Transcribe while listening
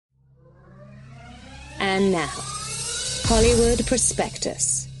And now, Hollywood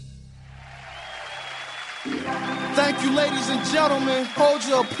Prospectus. Thank you, ladies and gentlemen. Hold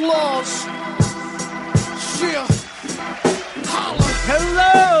your applause. Yeah. Holla.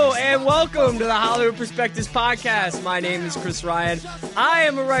 Hello and welcome to the Hollywood Prospectus podcast. My name is Chris Ryan. I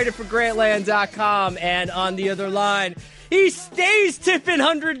am a writer for Grantland.com, and on the other line, he stays tipping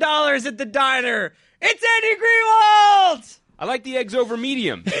 $100 at the diner. It's Andy Greenwald! I like the eggs over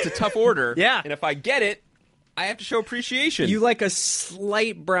medium. It's a tough order. Yeah. And if I get it, I have to show appreciation. You like a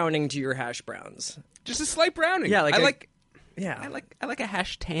slight browning to your hash browns. Just a slight browning. Yeah, I like a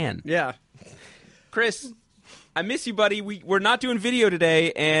hash tan. Yeah. Chris, I miss you, buddy. We're not doing video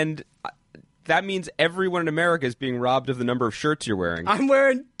today, and that means everyone in America is being robbed of the number of shirts you're wearing. I'm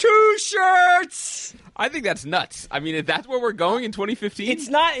wearing 2 shirts! I think that's nuts. I mean, if that's where we're going in 2015? It's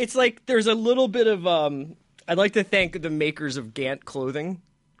not. It's like there's a little bit of... I'd like to thank the makers of Gant clothing.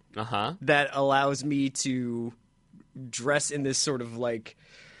 That allows me to dress in this sort of like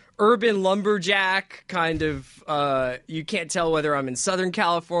urban lumberjack kind of, you can't tell whether I'm in Southern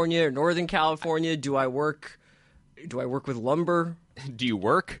California or Northern California. Do I work with lumber? Do you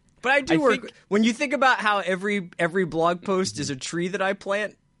work? But I do work. When you think about how every blog post is a tree that I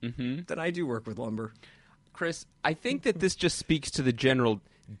plant, then I do work with lumber. Chris, I think that this just speaks to the general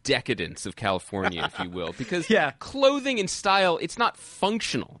decadence of California, if you will, because clothing and style, it's not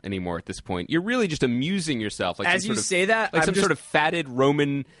functional anymore at this point. You're really just amusing yourself, like as you say that, like sort of fatted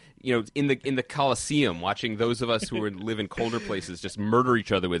Roman, in the Colosseum, watching those of us who live in colder places just murder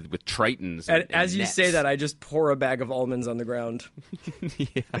each other with tritons. And as you nets. say that, I just pour a bag of almonds on the ground.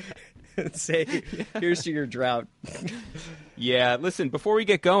 And say, here's to your drought. Yeah, listen, before we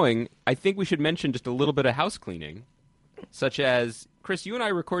get going, I think we should mention just a little bit of house cleaning, such as, Chris, you and I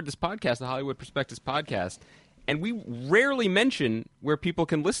record this podcast, the Hollywood Prospectus podcast, and we rarely mention where people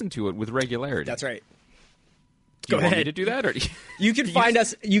can listen to it with regularity. That's right. Do you want me to do that? Or you can find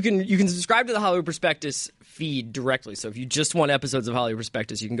us. You can subscribe to the Hollywood Prospectus feed directly. So if you just want episodes of Hollywood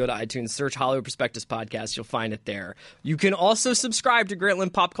Prospectus, you can go to iTunes, search Hollywood Prospectus podcast. You'll find it there. You can also subscribe to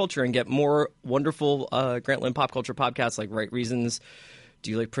Grantland Pop Culture and get more wonderful Grantland Pop Culture podcasts like Right Reasons,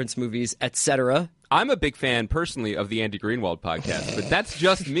 Do You Like Prince Movies, etc. I'm a big fan, personally, of the Andy Greenwald podcast, but that's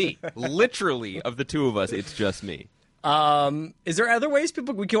just me. Literally, of the two of us, it's just me. Is there other ways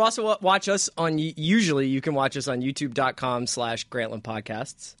we can also watch us on, usually you can watch us on youtube.com/Grantland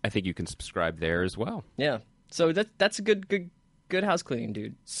Podcasts. I think you can subscribe there as well. Yeah. So that's a good house cleaning,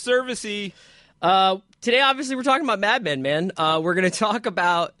 dude. Servicey. Today, obviously, we're talking about Mad Men, man. We're going to talk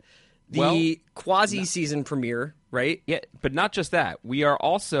about the quasi-season premiere, right? Yeah, but not just that. We are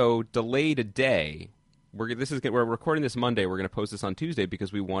also delayed a day. We're recording this Monday. We're going to post this on Tuesday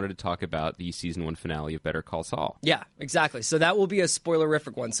because we wanted to talk about the season 1 finale of Better Call Saul. Yeah, exactly. So that will be a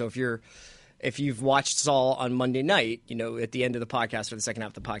spoilerific one. So if you've watched Saul on Monday night, at the end of the podcast or the second half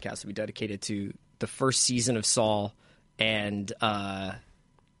of the podcast will be dedicated to the first season of Saul. And so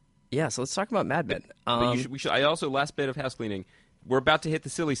let's talk about Mad Men. But we should. I also, last bit of house cleaning. We're about to hit the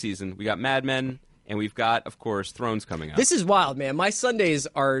silly season. We got Mad Men, and we've got, of course, Thrones coming up. This is wild, man. My Sundays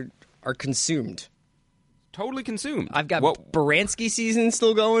are consumed. Totally consumed. I've got Baranski season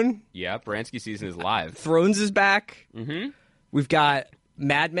still going. Yeah, Baranski season is live. Thrones is back. Mm-hmm. We've got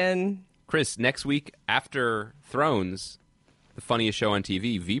Mad Men. Chris, next week after Thrones, the funniest show on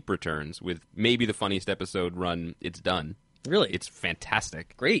TV, Veep returns with maybe the funniest episode run. It's done. Really? It's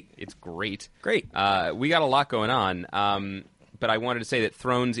fantastic. Great. It's great. Great. We got a lot going on. But I wanted to say that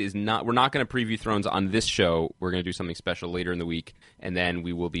Thrones is not... We're not going to preview Thrones on this show. We're going to do something special later in the week, and then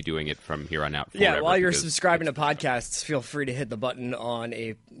we will be doing it from here on out. Yeah, while you're subscribing to podcasts, feel free to hit the button on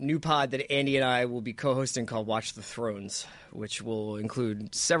a new pod that Andy and I will be co-hosting called Watch the Thrones, which will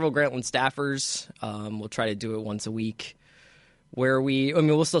include several Grantland staffers. We'll try to do it once a week, where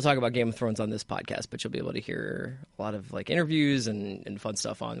we'll still talk about Game of Thrones on this podcast, but you'll be able to hear a lot of interviews and fun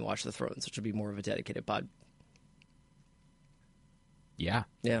stuff on Watch the Thrones, which will be more of a dedicated pod. Yeah.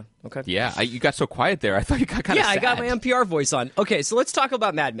 Yeah. Okay. Yeah. You got so quiet there. I thought you got kind of sad. I got my NPR voice on. Okay, so let's talk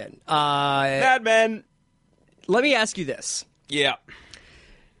about Mad Men. Mad Men. Let me ask you this. Yeah.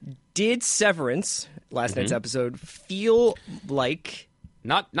 Did Severance, last night's episode, feel like...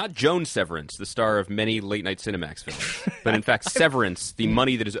 Not Joan Severance, the star of many late-night Cinemax films, but in fact Severance, the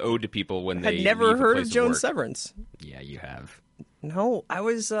money that is owed to people when they I'd never heard of Joan work. Severance. Yeah, you have. No, I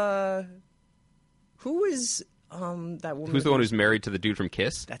was... who was That woman. Who's the one who's married to the dude from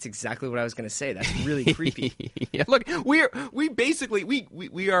Kiss? That's exactly what I was going to say. That's really creepy. Yeah, look, we basically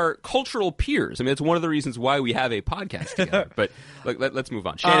are cultural peers. I mean, it's one of the reasons why we have a podcast together. But look, let's move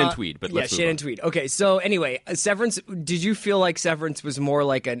on. Shannon Tweed. But let's move Shannon on. Tweed. Okay, so anyway, Severance. Did you feel like Severance was more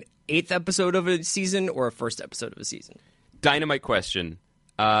like an 8th episode of a season or a 1st episode of a season? Dynamite question.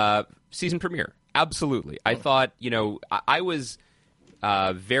 Season premiere. Absolutely. I thought, I was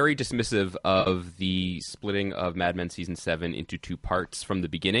very dismissive of the splitting of Mad Men Season 7 into 2 parts from the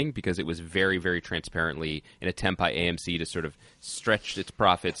beginning because it was very, very transparently an attempt by AMC to sort of stretch its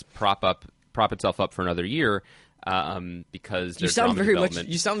profits, prop itself up for another year because you sound very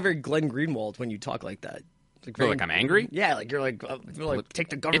Glenn Greenwald when you talk like that. Like I'm angry? Yeah, like you're like take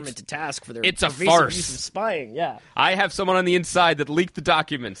the government to task for their it's a pervasive farce. use of spying. Yeah, I have someone on the inside that leaked the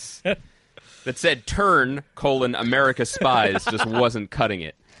documents that said "turn: America spies" just wasn't cutting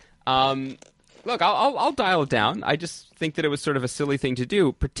it. Look, I'll dial it down. I just think that it was sort of a silly thing to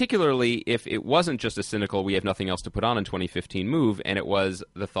do, particularly if it wasn't just a cynical "we have nothing else to put on in 2015" move, and it was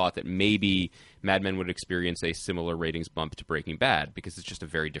the thought that maybe Mad Men would experience a similar ratings bump to Breaking Bad, because it's just a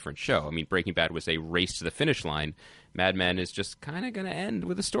very different show. I mean, Breaking Bad was a race to the finish line. Mad Men is just kind of going to end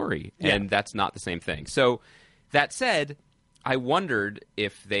with a story, and that's not the same thing. So, that said, I wondered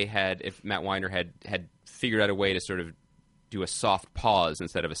if Matt Weiner had figured out a way to sort of do a soft pause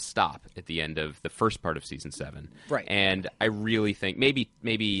instead of a stop at the end of the first part of season 7. Right. And I really think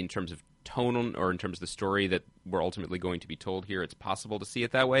maybe in terms of tone or in terms of the story that we're ultimately going to be told here, it's possible to see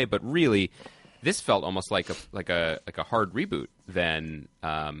it that way. But really, this felt almost like a hard reboot than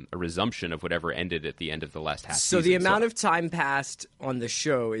a resumption of whatever ended at the end of the last half season. So the amount of time passed on the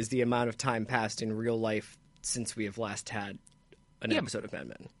show is the amount of time passed in real life since we have last had an episode of Mad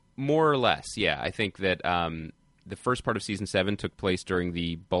Men. More or less, yeah. I think that the first part of season 7 took place during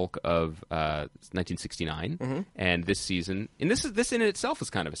the bulk of 1969, and this season, and this in itself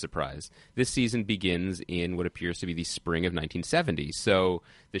is kind of a surprise. This season begins in what appears to be the spring of 1970. So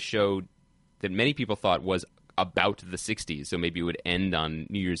the show that many people thought was about the 60s, so maybe it would end on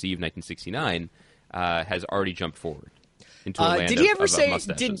New Year's Eve 1969, has already jumped forward into a land did he ever of say?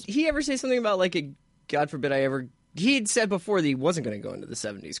 mustaches. Did he ever say something about like God forbid I ever? He had said before that he wasn't going to go into the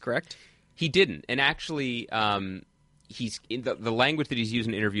 70s, correct? He didn't, and actually, he's in the language that he's used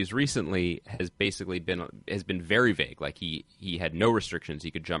in interviews recently has basically been very vague. Like he had no restrictions; he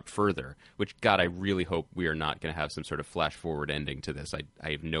could jump further. Which, God, I really hope we are not going to have some sort of flash forward ending to this.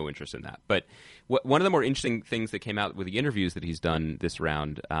 I have no interest in that. But one of the more interesting things that came out with the interviews that he's done this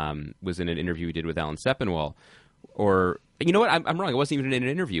round was in an interview he did with Alan Sepinwall. Or you know what? I'm wrong. It wasn't even in an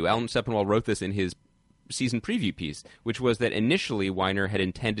interview. Alan Sepinwall wrote this in his season preview piece, which was that initially Weiner had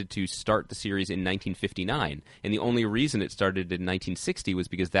intended to start the series in 1959, and the only reason it started in 1960 was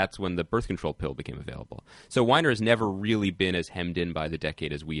because that's when the birth control pill became available. So Weiner has never really been as hemmed in by the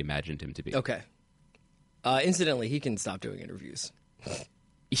decade as we imagined him to be. Okay. Incidentally, he can stop doing interviews.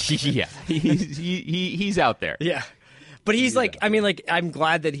 Yeah, he's out there. Yeah. But he's like, I mean, like, I'm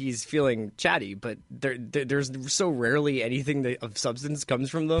glad that he's feeling chatty, but there's so rarely anything of substance comes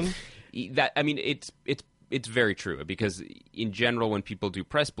from them. That, I mean, it's very true, because in general, when people do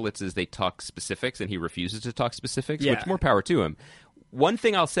press blitzes, they talk specifics, and he refuses to talk specifics, which more power to him. One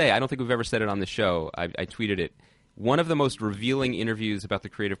thing I'll say, I don't think we've ever said it on the show, I tweeted it, one of the most revealing interviews about the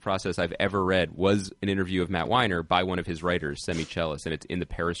creative process I've ever read was an interview of Matt Weiner by one of his writers, Semi Chellis, and it's in the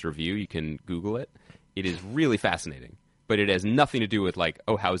Paris Review. You can Google it. It is really fascinating. But it has nothing to do with, like,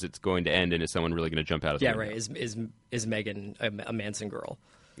 oh, how's it going to end, and is someone really going to jump out of the window? Yeah, right. Is Megan a Manson girl?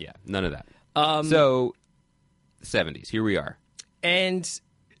 Yeah, none of that. So, 70s, here we are. And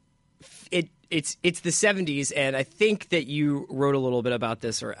it's the 70s, and I think that you wrote a little bit about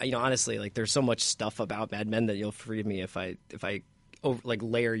this, or, honestly, like, there's so much stuff about Mad Men that you'll forgive me if I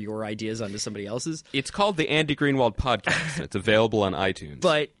layer your ideas onto somebody else's. It's called the Andy Greenwald Podcast. It's available on iTunes.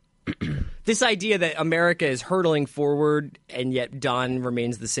 But this idea that America is hurtling forward and yet Don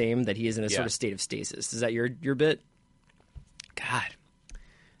remains the same, that he is in a sort of state of stasis. Is that your bit? God.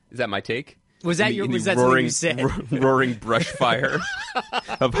 Is that my take? Was that something you said? Roaring brush fire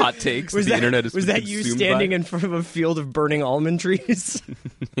of hot takes. Was the internet is was that you standing in front of a field of burning almond trees?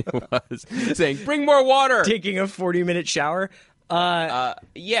 It was. Saying, bring more water! Taking a 40-minute shower? Yeah,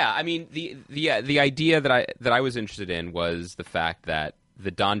 I mean, the idea that I was interested in was the fact that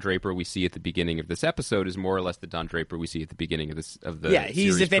the Don Draper we see at the beginning of this episode is more or less the Don Draper we see at the beginning of the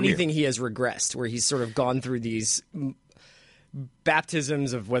series if anything, premiere. he has regressed, where he's sort of gone through these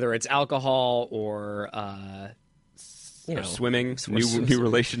baptisms of whether it's alcohol or swimming, new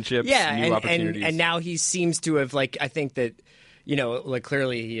relationships, new opportunities. And now he seems to have, like, I think that, like,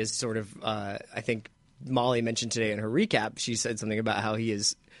 clearly he is sort of, I think, Molly mentioned today in her recap, she said something about how he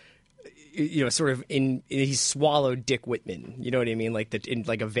is, sort of he's swallowed Dick Whitman. You know what I mean? Like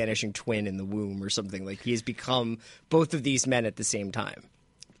like a vanishing twin in the womb or something. Like he has become both of these men at the same time.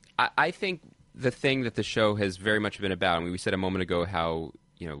 I think the thing that the show has very much been about, and we said a moment ago how,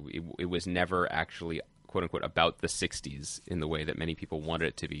 it was never actually, quote unquote, about the 60s in the way that many people wanted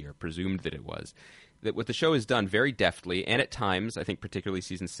it to be or presumed that it was. That what the show has done very deftly, and at times, I think particularly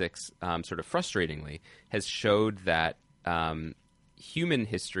season 6, sort of frustratingly, has showed that human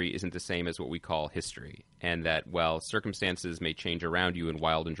history isn't the same as what we call history. And that, while circumstances may change around you in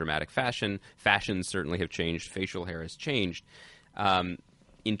wild and dramatic fashion, fashions certainly have changed, facial hair has changed,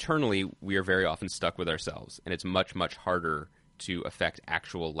 internally, we are very often stuck with ourselves, and it's much, much harder to affect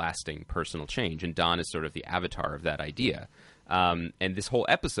actual lasting personal change. And Don is sort of the avatar of that idea. And this whole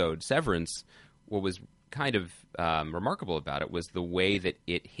episode, Severance, what was kind of remarkable about it was the way that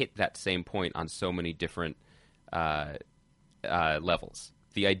it hit that same point on so many different levels.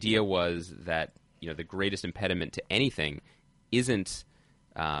 The idea was that, the greatest impediment to anything isn't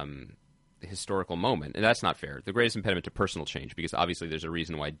the historical moment, and that's not fair. The greatest impediment to personal change, because obviously there's a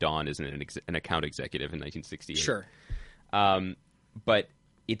reason why Don isn't an account executive in 1968. Sure. But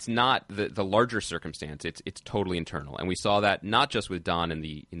it's not the larger circumstance. It's totally internal, and we saw that not just with Don in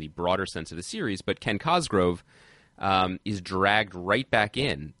the broader sense of the series, but Ken Cosgrove is dragged right back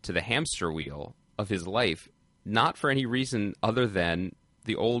in to the hamster wheel of his life, not for any reason other than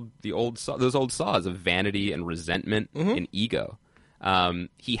those old saws of vanity and resentment and ego.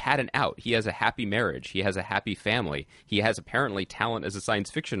 He had an out. He has a happy marriage. He has a happy family. He has apparently talent as a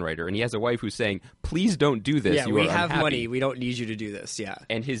science fiction writer, and he has a wife who's saying, "Please don't do this. Yeah, you we are have unhappy." money. We don't need you to do this. Yeah.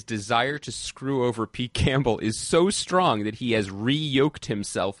 And his desire to screw over Pete Campbell is so strong that he has re-yoked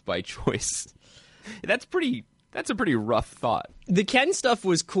himself by choice. That's a pretty rough thought. The Ken stuff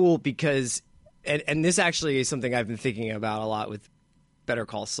was cool because, and this actually is something I've been thinking about a lot with Better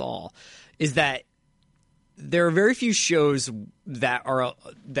Call Saul, is that there are very few shows that are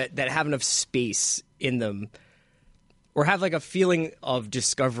that have enough space in them, or have like a feeling of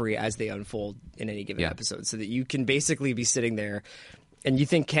discovery as they unfold in any given episode, so that you can basically be sitting there and you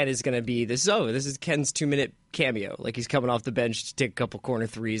think Ken is going to be this is Ken's 2-minute cameo, like he's coming off the bench to take a couple corner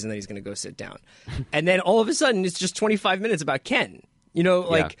threes and then he's going to go sit down, and then all of a sudden it's just 25 minutes about Ken,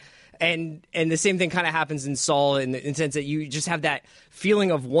 And the same thing kind of happens in Saul in the sense that you just have that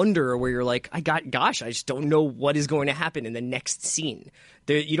feeling of wonder where you're like, I just don't know what is going to happen in the next scene.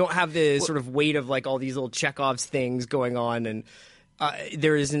 You don't have the sort of weight of like all these little Chekhov's things going on, and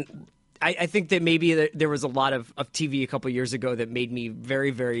there isn't. I think that maybe there was a lot of TV a couple years ago that made me very,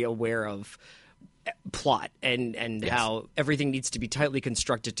 very aware of plot and how everything needs to be tightly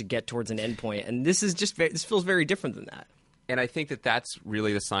constructed to get towards an endpoint. And this feels very different than that. And I think that that's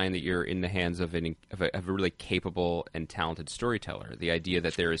really the sign that you're in the hands of a really capable and talented storyteller. The idea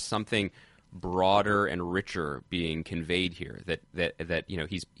that there is something broader and richer being conveyed here. That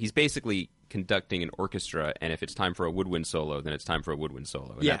he's basically conducting an orchestra, and if it's time for a woodwind solo, then it's time for a woodwind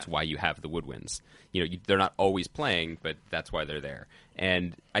solo, and that's why you have the woodwinds. They're not always playing, but that's why they're there.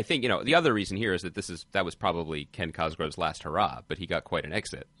 And I think the other reason here is that that was probably Ken Cosgrove's last hurrah, but he got quite an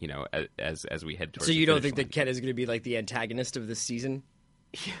exit. As we head towards. So you don't think that Ken is going to be like the antagonist of this season?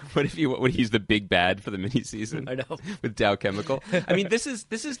 What if he's the big bad for the mini season? I know. With Dow Chemical. I mean, this is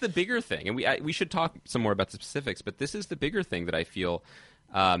the bigger thing, and we should talk some more about the specifics. But this is the bigger thing that I feel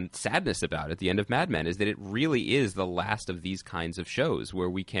sadness about at the end of Mad Men, is that it really is the last of these kinds of shows where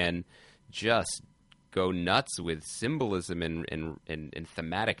we can just go nuts with symbolism and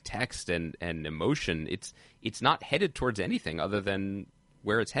thematic text and emotion. It's not headed towards anything other than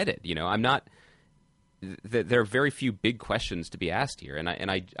where it's headed. I'm not. There are very few big questions to be asked here,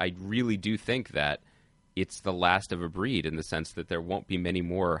 and I really do think that it's the last of a breed in the sense that there won't be many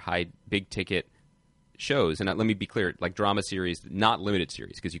more big ticket shows. And let me be clear, like drama series, not limited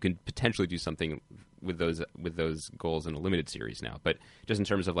series, because you can potentially do something with those goals in a limited series now. But just in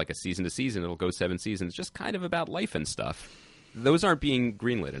terms of like a season to season, it'll go 7 seasons, just kind of about life and stuff. Those aren't being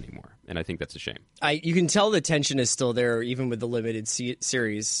greenlit anymore, and I think that's a shame. You can tell the tension is still there, even with the limited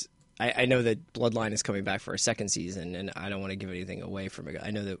series. I know that Bloodline is coming back for a second season, and I don't want to give anything away from it.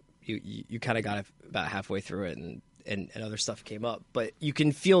 I know that you kind of got about halfway through it, and other stuff came up. But you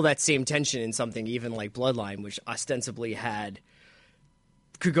can feel that same tension in something even like Bloodline, which ostensibly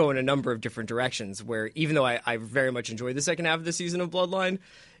could go in a number of different directions, where even though I very much enjoyed the second half of the season of Bloodline,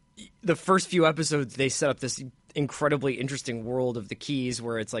 the first few episodes, they set up this incredibly interesting world of the Keys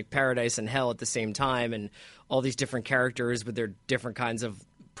where it's like paradise and hell at the same time, and all these different characters with their different kinds of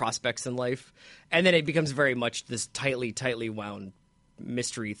prospects in life. And then it becomes very much this tightly wound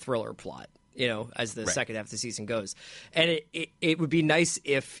mystery thriller plot. as the Right. second half of the season goes. And it would be nice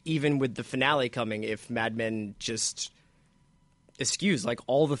if, even with the finale coming, if Mad Men just eschews like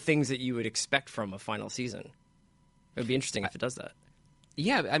all the things that you would expect from a final season. It would be interesting if it does that.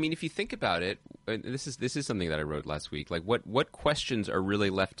 Yeah, I mean, if you think about it, this is something that I wrote last week. Like, what questions are really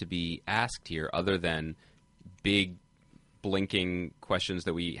left to be asked here, other than big, blinking questions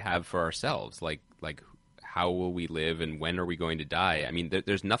that we have for ourselves, like how will we live and when are we going to die? I mean,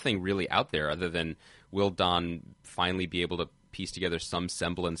 there's nothing really out there other than, will Don finally be able to piece together some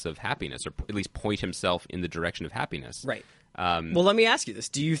semblance of happiness, or at least point himself in the direction of happiness? Right. Well, let me ask you this: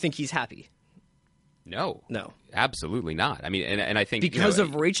 do you think he's happy? No, No. absolutely not. I mean, and I think Because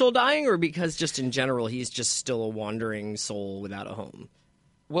of Rachel dying, or because just in general he's just still a wandering soul without a home?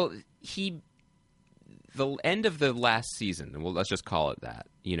 Well, the end of the last season, well, let's just call it that,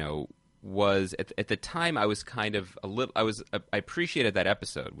 was at the time I was kind of I appreciated that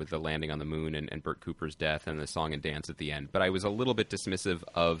episode with the landing on the moon and Burt Cooper's death and the song and dance at the end, but I was a little bit dismissive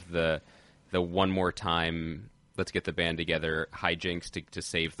of the one more time, let's get the band together hijinks to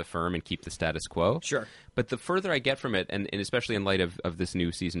save the firm and keep the status quo. Sure. But the further I get from it, and especially in light of this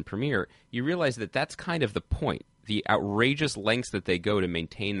new season premiere, you realize that that's kind of the point. The outrageous lengths that they go to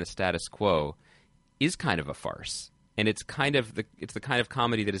maintain the status quo is kind of a farce. And it's the kind of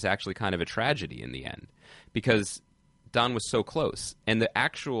comedy that is actually kind of a tragedy in the end, because Don was so close. And the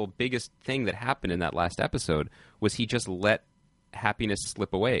actual biggest thing that happened in that last episode was he just let happiness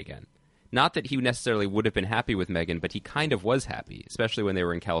slip away again. Not that he necessarily would have been happy with Megan, but he kind of was happy, especially when they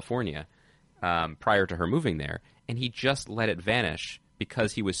were in California prior to her moving there. And he just let it vanish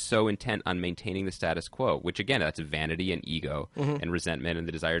because he was so intent on maintaining the status quo, which, again, that's vanity and ego and resentment and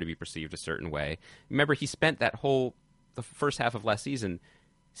the desire to be perceived a certain way. Remember, he spent the first half of last season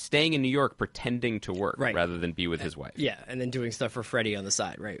staying in New York pretending to work rather than be with his wife. Yeah, and then doing stuff for Freddie on the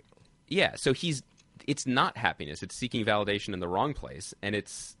side, right? Yeah, so it's not happiness. It's seeking validation in the wrong place, and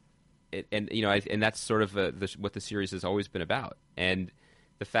and that's sort of what the series has always been about. And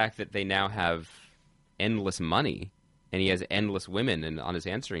the fact that they now have endless money and he has endless women on his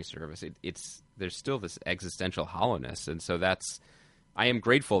answering service, there's still this existential hollowness. And so I am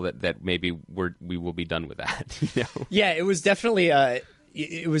grateful that maybe we will be done with that. Yeah, it was definitely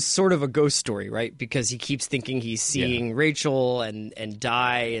it was sort of a ghost story, right? Because he keeps thinking he's seeing Rachel and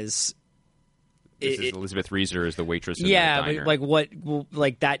Di as. This is Elizabeth Reeser as the waitress in the but diner. like what,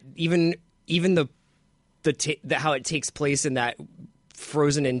 like that, even the how it takes place in that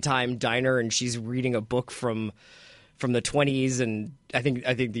frozen in time diner, and she's reading a book from the 20s, and I think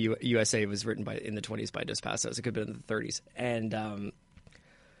the USA was written in the 20s by Dos Passos. It could have been in the 30s, and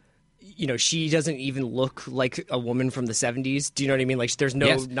she doesn't even look like a woman from the 70s. Do you know what I mean? Like, there's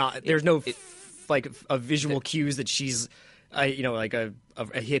no visual cues that she's like a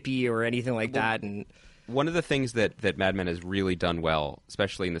hippie or anything like that. And one of the things that Mad Men has really done well,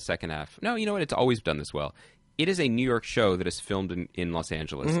 especially in the second half, no, you know what? It's always done this well. It is a New York show that is filmed in Los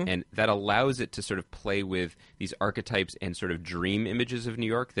Angeles, and that allows it to sort of play with these archetypes and sort of dream images of New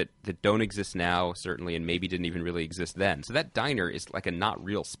York that don't exist now, certainly, and maybe didn't even really exist then. So that diner is like a not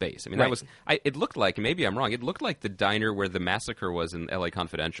real space. I mean, it looked like, and maybe I'm wrong, it looked like the diner where the massacre was in L.A.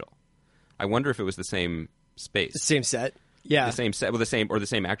 Confidential. I wonder if it was the same space. The same set. Yeah, the same set, the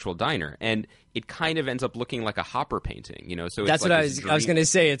same actual diner, and it kind of ends up looking like a Hopper painting, So that's what I was going to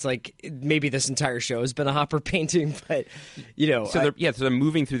say. It's like maybe this entire show has been a Hopper painting, but so they're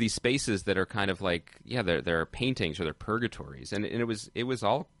moving through these spaces that are kind of like they're paintings or they're purgatories, and it was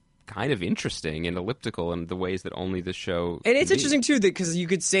all kind of interesting and elliptical in the ways that only this show. And it's interesting too, because you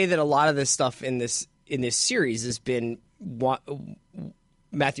could say that a lot of this stuff in this series has been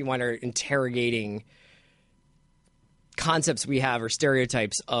Matthew Weiner interrogating concepts we have or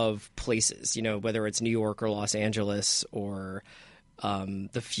stereotypes of places, whether it's New York or Los Angeles or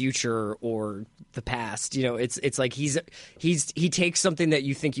the future or the past. It's like he takes something that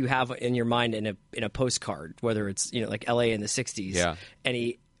you think you have in your mind in a postcard, whether it's like LA in the 60s, and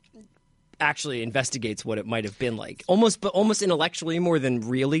he actually investigates what it might have been like, almost intellectually more than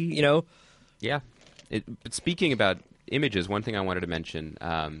really, Yeah. But speaking about images, one thing I wanted to mention.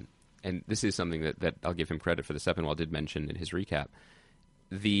 And this is something that I'll give him credit for. The Sepinwall did mention in his recap.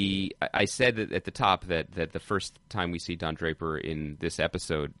 I said that at the top that the first time we see Don Draper in this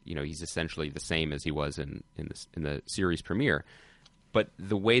episode, he's essentially the same as he was in the series premiere, but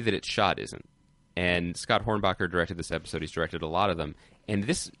the way that it's shot isn't. And Scott Hornbacher directed this episode. He's directed a lot of them. And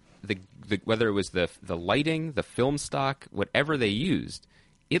whether it was the lighting, the film stock, whatever they used,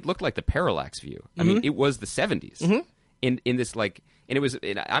 it looked like the parallax view. I mean, it was the 70s. In this and it was,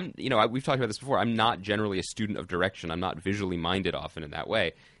 we've talked about this before. I'm not generally a student of direction. I'm not visually minded often in that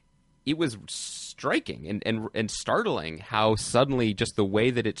way. it was striking and startling how suddenly just the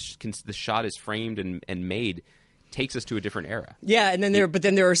way that the shot is framed and made takes us to a different era. Yeah, and then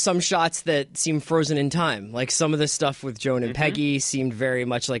there are some shots that seem frozen in time. Like some of the stuff with Joan and Peggy seemed very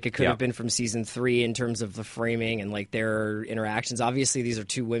much like it could have been from season 3 in terms of the framing and like their interactions. Obviously, these are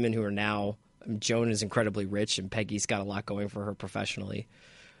two women who are now. Joan is incredibly rich, and Peggy's got a lot going for her professionally.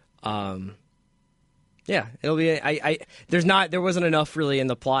 Yeah, it'll be. There wasn't enough really in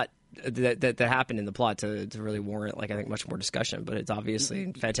the plot that happened in the plot to really warrant I think much more discussion. But it's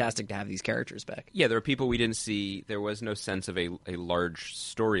obviously fantastic to have these characters back. Yeah, there are people we didn't see. There was no sense of a large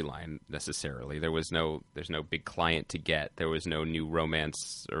storyline necessarily. There's no big client to get. There was no new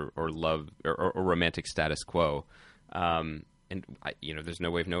romance or love or romantic status quo. And there's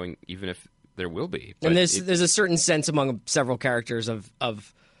no way of knowing even if there will be. But and there's a certain sense among several characters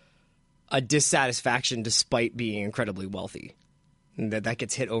of a dissatisfaction despite being incredibly wealthy. And that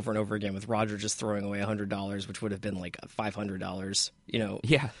gets hit over and over again with Roger just throwing away $100, which would have been like $500,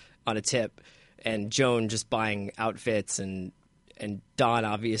 on a tip, and Joan just buying outfits, and Don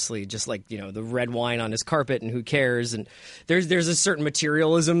obviously just the red wine on his carpet, and who cares? And there's a certain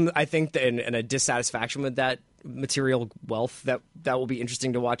materialism, I think, and a dissatisfaction with that material wealth that will be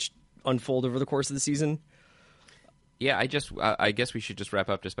interesting to watch unfold over the course of the season. Yeah, I guess we should just wrap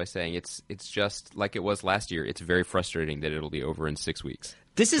up just by saying it's just like it was last year. It's very frustrating that it'll be over in 6 weeks.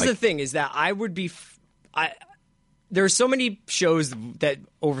 This is the thing, is that I would be there are so many shows that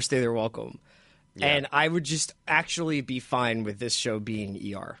overstay their welcome. Yeah. And I would just actually be fine with this show being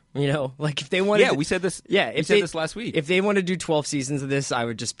ER. If they wanted we said this. Yeah, we said this last week. If they want to do 12 seasons of this, I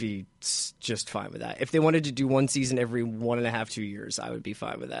would just be just fine with that. If they wanted to do one season every 1.5, 2 years, I would be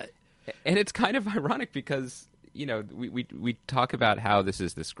fine with that. And it's kind of ironic because we talk about how this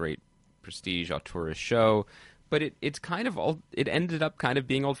is this great prestige auteurist show, but it ended up kind of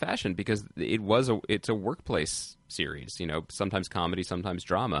being old fashioned because it's a workplace series. Sometimes comedy, sometimes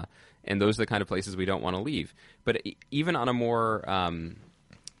drama, and those are the kind of places we don't want to leave. But even on a more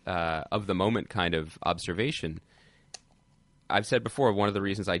of the moment kind of observation, I've said before, one of the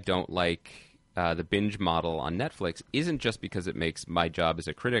reasons I don't like the binge model on Netflix isn't just because it makes my job as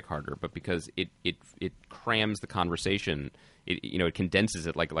a critic harder, but because it crams the conversation. It condenses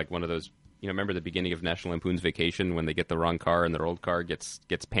it like one of those. Remember the beginning of National Lampoon's Vacation when they get the wrong car and their old car gets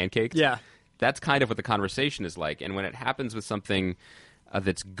pancaked? Yeah, that's kind of what the conversation is like. And when it happens with something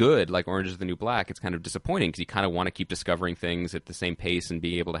that's good, like Orange is the New Black, it's kind of disappointing because you kind of want to keep discovering things at the same pace and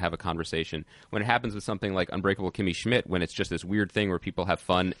being able to have a conversation. When it happens with something like Unbreakable Kimmy Schmidt, when it's just this weird thing where people have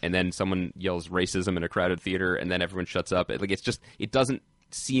fun and then someone yells racism in a crowded theater and then everyone shuts up, it doesn't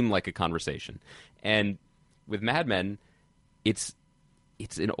seem like a conversation. And with Mad Men, it's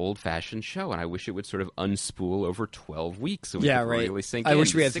an old-fashioned show, and I wish it would sort of unspool over 12 weeks so we could really sink in. I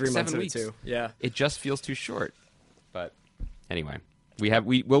wish we had 3 6, months 7 of it weeks. too. Yeah. It just feels too short. But anyway,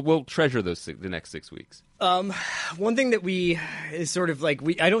 we'll treasure the next 6 weeks. One thing that is sort of I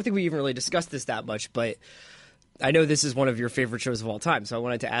don't think we even really discussed this that much, but I know this is one of your favorite shows of all time, so I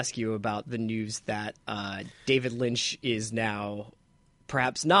wanted to ask you about the news that David Lynch is now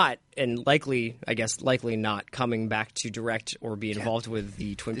perhaps not, and likely not, coming back to direct or be involved with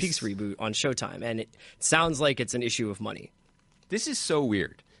the Twin Peaks reboot on Showtime. And it sounds like it's an issue of money. This is so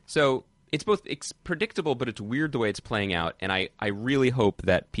weird. So it's predictable, but it's weird the way it's playing out. And I really hope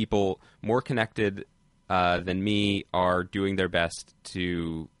that people more connected than me are doing their best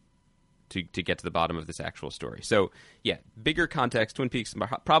to get to the bottom of this actual story. So, yeah, bigger context, Twin Peaks,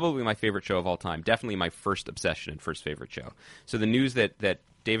 probably my favorite show of all time, definitely my first obsession and first favorite show. So the news that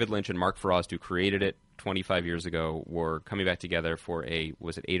David Lynch and Mark Frost, who created it 25 years ago, were coming back together for a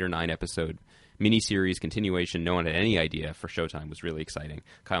 8 or 9 episode miniseries continuation no one had any idea for Showtime was really exciting.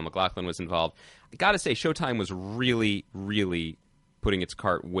 Kyle MacLachlan was involved. I gotta say, Showtime was really, really putting its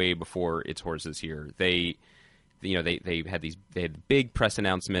cart way before its horses here. They had big press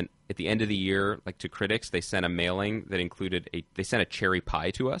announcement at the end of the year, like to critics. They sent a mailing that included they sent a cherry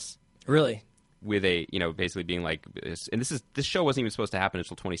pie to us. Really? With basically being like, and this show wasn't even supposed to happen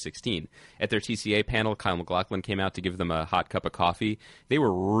until 2016. At their TCA panel, Kyle MacLachlan came out to give them a hot cup of coffee. They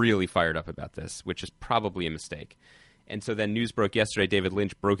were really fired up about this, which is probably a mistake. And so then news broke yesterday. David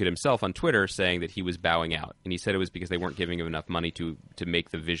Lynch broke it himself on Twitter, saying that he was bowing out, and he said it was because they weren't giving him enough money to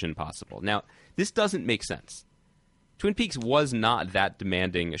make the vision possible. Now, this doesn't make sense. Twin Peaks was not that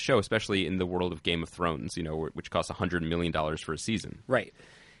demanding a show, especially in the world of Game of Thrones, which costs $100 million for a season. Right.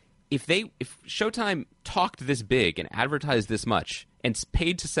 If Showtime talked this big and advertised this much and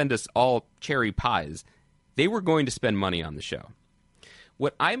paid to send us all cherry pies, they were going to spend money on the show.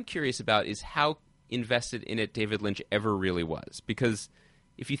 What I'm curious about is how invested in it David Lynch ever really was, because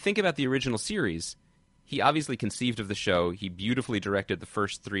if you think about the original series, he obviously conceived of the show. He beautifully directed the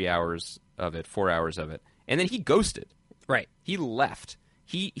first 4 hours of it, and then he ghosted. Right. He left.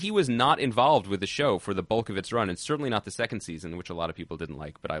 He was not involved with the show for the bulk of its run, and certainly not the second season, which a lot of people didn't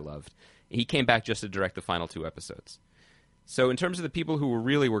like, but I loved. He came back just to direct the final 2 episodes. So in terms of the people who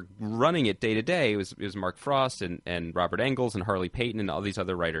were running it day to day, it was Mark Frost and Robert Engels and Harley Payton and all these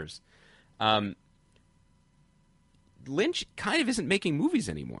other writers. Lynch kind of isn't making movies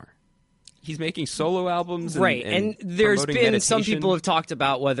anymore. He's making solo albums, right? And there's promoting been meditation. some people have talked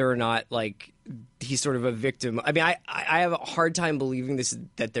about whether or not like he's sort of a victim. I mean, I have a hard time believing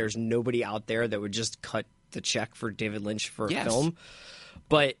that there's nobody out there that would just cut the check for David Lynch for a film,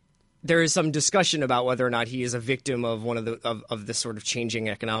 but there is some discussion about whether or not he is a victim of one of the sort of changing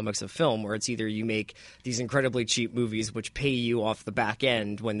economics of film, where it's either you make these incredibly cheap movies which pay you off the back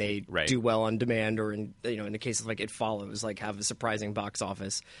end when they do well on demand, or in the case of like It Follows, like have a surprising box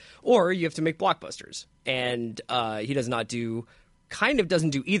office, or you have to make blockbusters. And he doesn't do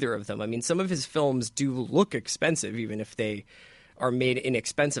either of them. I mean, some of his films do look expensive, even if they are made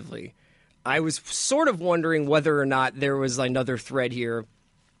inexpensively. I was sort of wondering whether or not there was another thread here,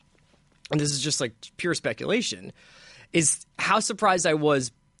 and this is just like pure speculation, is how surprised I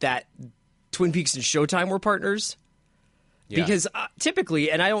was that Twin Peaks and Showtime were partners. Yeah. Because typically,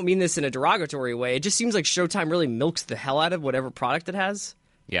 and I don't mean this in a derogatory way, it just seems like Showtime really milks the hell out of whatever product it has.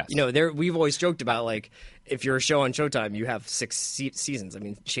 Yes. We've always joked about, like, if you're a show on Showtime, you have 6 seasons. I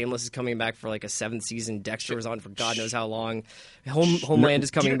mean, Shameless is coming back for like a 7th season. Dexter was on for God knows how long. Homeland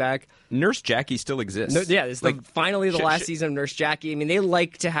is coming back. Nurse Jackie still exists. It's like finally the last season of Nurse Jackie. I mean, they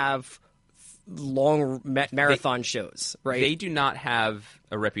like to have long marathon shows, right? They do not have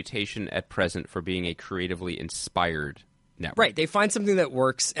a reputation at present for being a creatively inspired network. Right. They find something that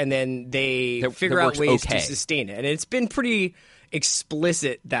works, and then they figure out ways to sustain it. And it's been pretty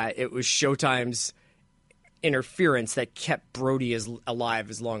explicit that it was Showtime's interference that kept Brody alive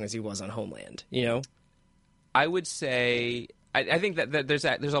as long as he was on Homeland. I would say I think that there's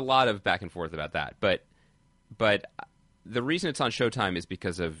a lot of back and forth about that, but the reason it's on Showtime is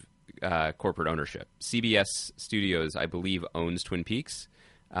because of corporate ownership. CBS Studios, I believe, owns Twin Peaks,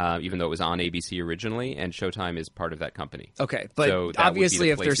 even though it was on ABC originally, and Showtime is part of that company. Okay, but so obviously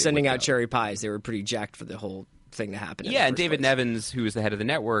if they're sending out cherry pies, they were pretty jacked for the whole thing to happen. Yeah, and David Nevins, who is the head of the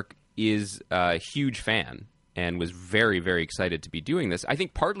network, is a huge fan and was very, very excited to be doing this. I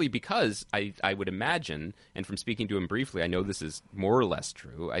think partly because I would imagine, and from speaking to him briefly, I know this is more or less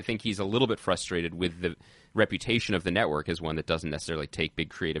true, I think he's a little bit frustrated with the reputation of the network as one that doesn't necessarily take big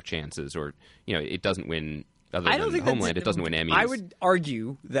creative chances, or it doesn't win. Other than Homeland, it doesn't win Emmys. I would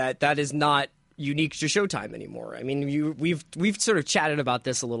argue that is not unique to Showtime anymore. I mean, we've sort of chatted about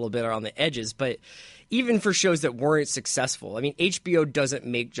this a little bit on the edges, but even for shows that weren't successful, I mean, HBO doesn't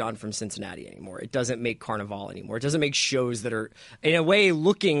make John from Cincinnati anymore. It doesn't make Carnival anymore. It doesn't make shows that are, in a way,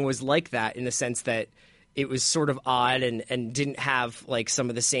 Looking was like that in the sense that it was sort of odd and didn't have like some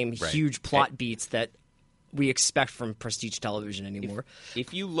of the same huge plot beats that we expect from prestige television anymore.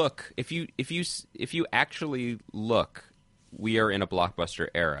 If you actually look, we are in a blockbuster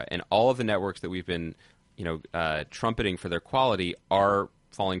era, and all of the networks that we've been, trumpeting for their quality are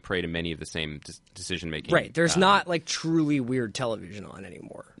falling prey to many of the same decision making. Right. There's not like truly weird television on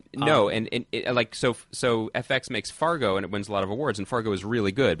anymore. No, and so FX makes Fargo, and it wins a lot of awards, and Fargo is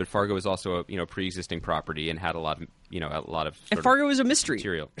really good, but Fargo is also a pre-existing property and had a lot of and Fargo is a mystery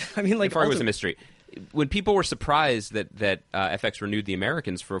material. I mean, like, Fargo was a mystery. When people were surprised that FX renewed The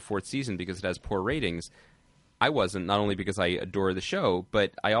Americans for a 4th season because it has poor ratings, I wasn't, not only because I adore the show,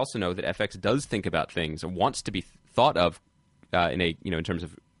 but I also know that FX does think about things and wants to be thought of in terms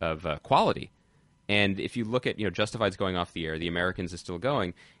of quality. And if you look at Justified's going off the air, The Americans is still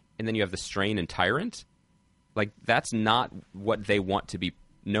going, and then you have The Strain and Tyrant, like that's not what they want to be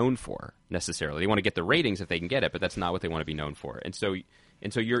known for necessarily. They want to get the ratings if they can get it, but that's not what they want to be known for. And so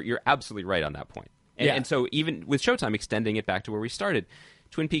you're absolutely right on that point. And so even with Showtime extending it back to where we started,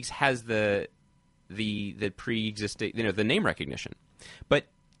 Twin Peaks has the pre-existing, the name recognition. But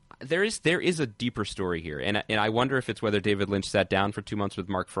there is a deeper story here, and I wonder if it's whether David Lynch sat down for 2 months with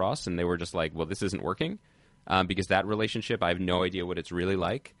Mark Frost and they were just like, well, this isn't working, because that relationship, I have no idea what it's really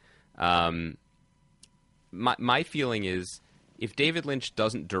like. My feeling is if David Lynch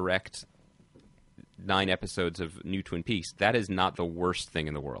doesn't direct 9 episodes of new Twin Peaks, that is not the worst thing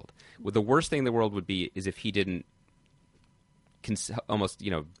in the world. What the worst thing in the world would be is if he didn't almost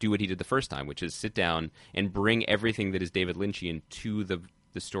do what he did the first time, which is sit down and bring everything that is David Lynchian to the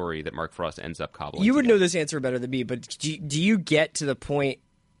story that Mark Frost ends up cobbling. You would know this answer better than me, but do you get to the point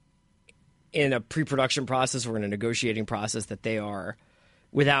in a pre-production process or in a negotiating process that they are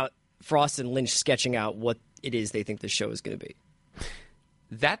without Frost and Lynch sketching out what it is they think the show is going to be.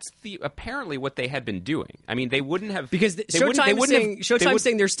 That's apparently what they had been doing. I mean, they wouldn't have because Showtime's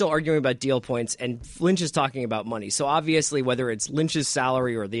saying they're still arguing about deal points, and Lynch is talking about money. So obviously, whether it's Lynch's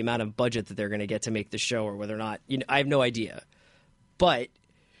salary or the amount of budget that they're going to get to make the show, or whether or not, I have no idea. But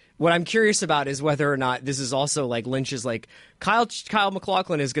what I'm curious about is whether or not this is also like Lynch is like Kyle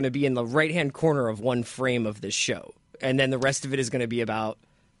MacLachlan is going to be in the right hand corner of one frame of this show, and then the rest of it is going to be about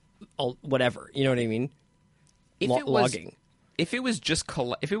whatever. You know what I mean? Logging. If it was just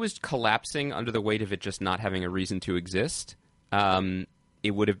collapsing under the weight of it just not having a reason to exist,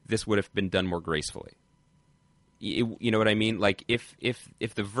 this would have been done more gracefully. You know what I mean? Like if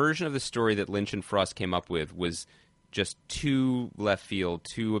the version of the story that Lynch and Frost came up with was just too left field,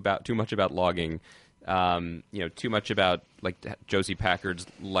 too much about logging, too much about like Josie Packard's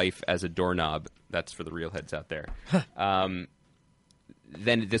life as a doorknob. That's for the real heads out there. Then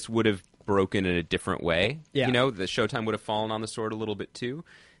this would have broken in a different way. Yeah. The Showtime would have fallen on the sword a little bit too.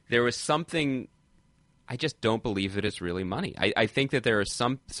 There was something. I just don't believe that it's really money. I think that there is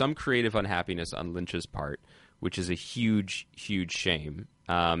some creative unhappiness on Lynch's part, which is a huge, huge shame.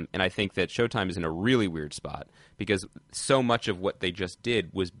 And I think that Showtime is in a really weird spot because so much of what they just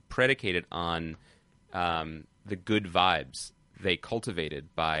did was predicated on the good vibes they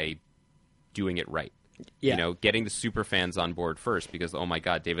cultivated by doing it right. Yeah. Getting the super fans on board first because, oh my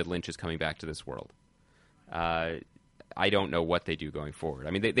God, David Lynch is coming back to this world. I don't know what they do going forward.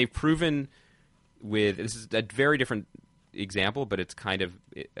 I mean, they've proven this is a very different example, but it's kind of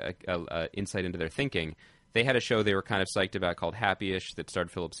insight into their thinking. They had a show they were kind of psyched about called Happy-ish that starred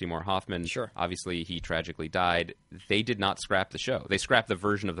Philip Seymour Hoffman. Sure. Obviously, he tragically died. They did not scrap the show. They scrapped the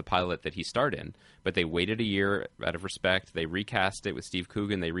version of the pilot that he starred in, but they waited a year out of respect. They recast it with Steve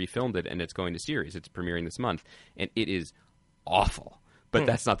Coogan. They refilmed it, and it's going to series. It's premiering this month, and it is awful. But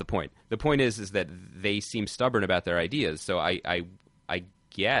that's not the point. The point is that they seem stubborn about their ideas. So I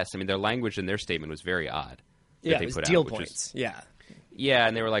guess, their language in their statement was very odd. Yeah, it was deal points. Yeah,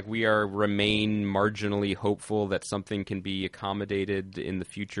 and they were like, we remain marginally hopeful that something can be accommodated in the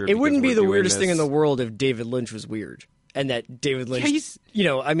future. It wouldn't be the weirdest thing in the world if David Lynch was weird. And that David Lynch, he's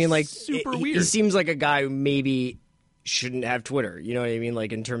super weird. He seems like a guy who maybe shouldn't have Twitter. You know what I mean?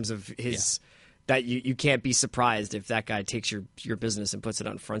 Like in terms of his, that you can't be surprised if that guy takes your business and puts it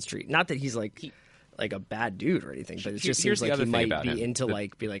on Front Street. Not that he's like a bad dude or anything, but it just seems like he might be into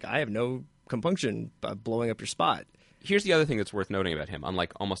be like, I have no compunction blowing up your spot. Here's the other thing that's worth noting about him.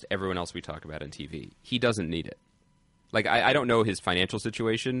 Unlike almost everyone else we talk about on TV, he doesn't need it. Like, I don't know his financial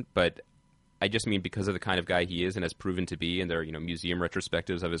situation, but I just mean because of the kind of guy he is and has proven to be, and there are museum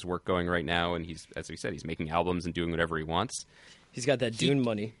retrospectives of his work going right now, and he's, as we said, he's making albums and doing whatever he wants. He's got that Dune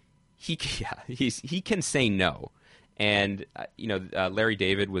money. He can say no. And, Larry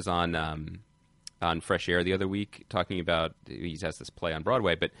David was on Fresh Air the other week talking about, he has this play on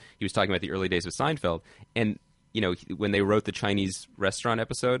Broadway, but he was talking about the early days of Seinfeld, and when they wrote the Chinese restaurant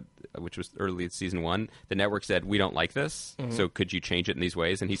episode, which was early season 1, the network said, we don't like this, so could you change it in these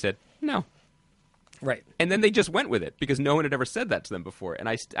ways? And he said, no. Right. And then they just went with it because no one had ever said that to them before. And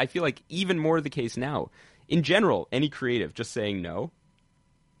I feel like even more the case now. In general, any creative just saying no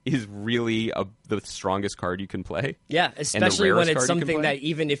is really the strongest card you can play. Yeah, especially when it's something that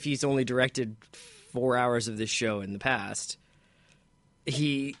even if he's only directed 4 hours of this show in the past,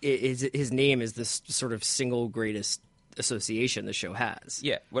 his name is this sort of single greatest association the show has.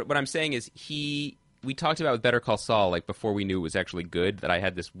 Yeah, what I'm saying is we talked about with Better Call Saul, like before we knew it was actually good, that I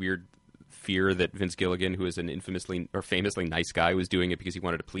had this weird fear that Vince Gilligan, who is an famously nice guy, was doing it because he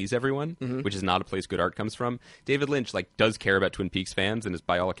wanted to please everyone, which is not a place good art comes from. David Lynch does care about Twin Peaks fans and is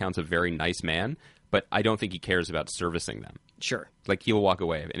by all accounts a very nice man, but I don't think he cares about servicing them. Sure. Like he'll walk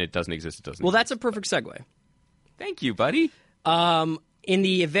away and it doesn't exist, it doesn't exist. That's a perfect segue. Thank you, buddy. In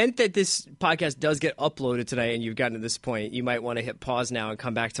the event that this podcast does get uploaded tonight and you've gotten to this point, you might want to hit pause now and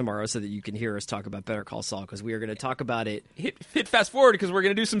come back tomorrow so that you can hear us talk about Better Call Saul, because we are going to talk about it. Hit fast forward because we're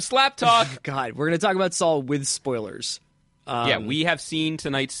going to do some slap talk. God, we're going to talk about Saul with spoilers. We have seen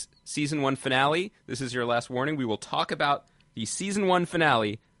tonight's season 1 finale. This is your last warning. We will talk about the season 1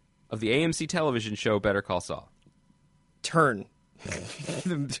 finale of the AMC television show Better Call Saul. Turn.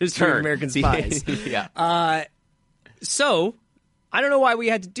 The history of American Spies. Yeah. So I don't know why we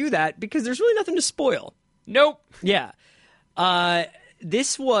had to do that, because there's really nothing to spoil. Nope. Yeah.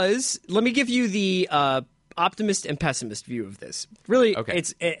 This was... Let me give you the optimist and pessimist view of this. Really, okay.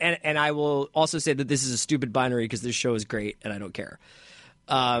 It's... And I will also say that this is a stupid binary because this show is great and I don't care.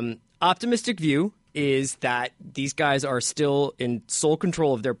 Optimistic view is that these guys are still in sole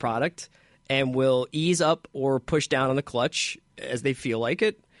control of their product and will ease up or push down on the clutch as they feel like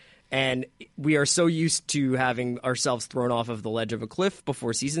it. And we are so used to having ourselves thrown off of the ledge of a cliff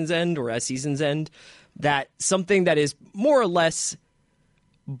before seasons end or as seasons end that something that is more or less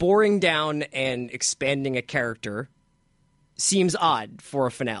boring down and expanding a character seems odd for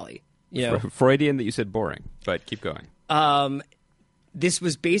a finale. You know? Freudian that you said boring, but keep going. This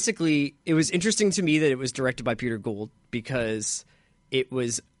was basically, it was interesting to me that it was directed by Peter Gould because it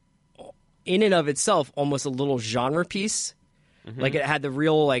was in and of itself almost a little genre piece. Like it had the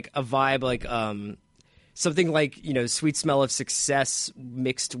real like a vibe like something like, you know, Sweet Smell of Success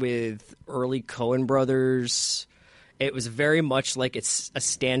mixed with early Coen Brothers. It was very much like it's a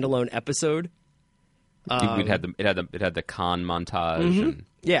standalone episode. It had the con montage.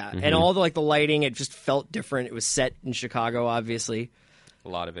 And, and all the like the lighting, it just felt different. It was set in Chicago, obviously. A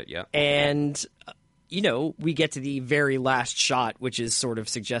lot of it, yeah. And you know, we get to the very last shot, which is sort of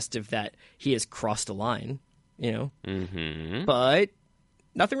suggestive that he has crossed a line. You know, but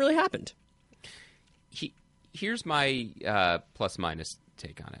nothing really happened. Here's my plus minus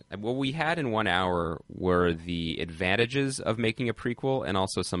take on it. What we had in 1 hour were the advantages of making a prequel and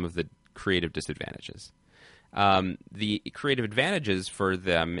also some of the creative disadvantages. The creative advantages for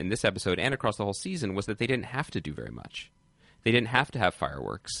them in this episode and across the whole season was that they didn't have to do very much. They didn't have to have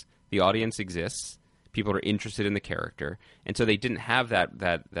fireworks. The audience exists. People are interested in the character, and so they didn't have that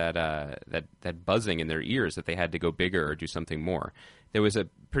buzzing in their ears that they had to go bigger or do something more. There was a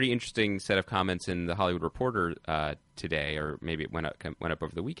pretty interesting set of comments in the Hollywood Reporter today, or maybe it went up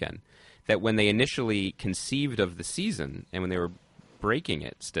over the weekend, that when they initially conceived of the season and when they were breaking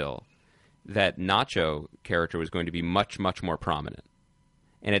it still, that Nacho character was going to be much, much more prominent.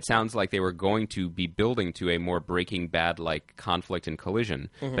 And it sounds like they were going to be building to a more Breaking Bad-like conflict and collision.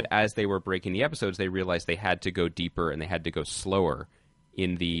 But as they were breaking the episodes, they realized they had to go deeper and they had to go slower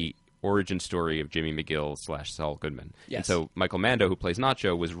in the origin story of Jimmy McGill / Saul Goodman. Yes. And so Michael Mando, who plays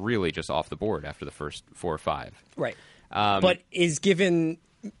Nacho, was really just off the board after the first 4 or 5. Right. But is given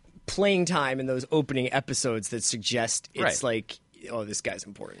playing time in those opening episodes that suggest it's like, oh, this guy's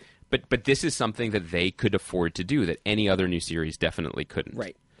important. But this is something that they could afford to do that any other new series definitely couldn't.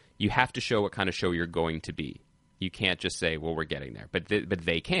 Right. You have to show what kind of show you're going to be. You can't just say, well, we're getting there. But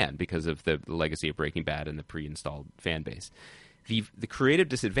they can because of the legacy of Breaking Bad and the pre-installed fan base. The creative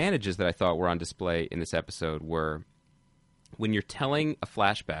disadvantages that I thought were on display in this episode were when you're telling a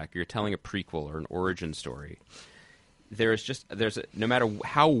flashback, you're telling a prequel or an origin story, no matter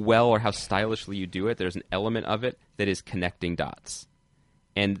how well or how stylishly you do it, there's an element of it that is connecting dots.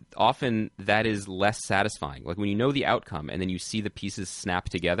 And often that is less satisfying. Like when you know the outcome and then you see the pieces snap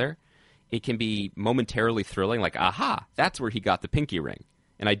together, it can be momentarily thrilling. Like, aha, that's where he got the pinky ring.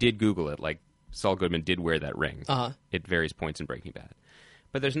 And I did Google it. Like, Saul Goodman did wear that ring at various points in Breaking Bad.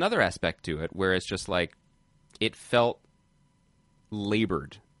 But there's another aspect to it where it's just like it felt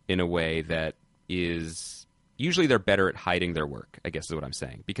labored in a way that is usually they're better at hiding their work, I guess is what I'm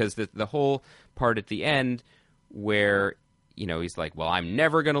saying. Because the whole part at the end where you know, he's like, well, I'm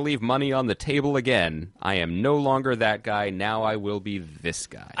never going to leave money on the table again. I am no longer that guy. Now I will be this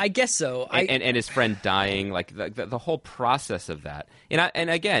guy. I guess so. And his friend dying, like the whole process of that. And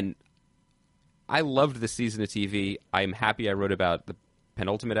again, I loved this season of TV. I'm happy I wrote about the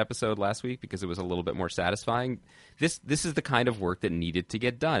penultimate episode last week because it was a little bit more satisfying. This is the kind of work that needed to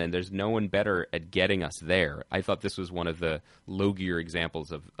get done, and there's no one better at getting us there. I thought this was one of the low-gear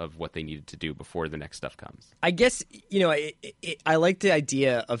examples of what they needed to do before the next stuff comes. I guess, you know, I like the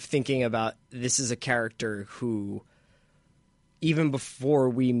idea of thinking about this is a character who, even before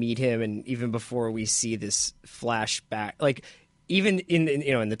we meet him and even before we see this flashback, like even in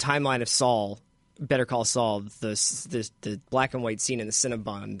the timeline of Saul, Better Call Saul, the black and white scene in the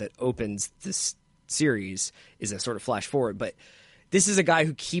Cinnabon that opens this series is a sort of flash forward. But this is a guy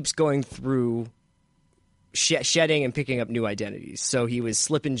who keeps going through shedding and picking up new identities. So he was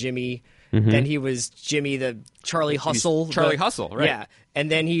Slippin' Jimmy, then he was Jimmy the Charlie Hustle. Hustle, right? Yeah,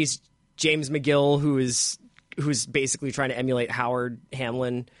 and then he's James McGill, who's basically trying to emulate Howard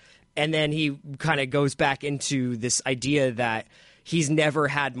Hamlin, and then he kind of goes back into this idea that he's never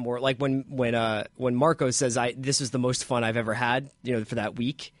had more. Like when Marco says, "This is the most fun I've ever had," you know, for that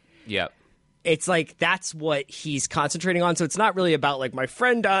week. Yep. It's like that's what he's concentrating on. So it's not really about like my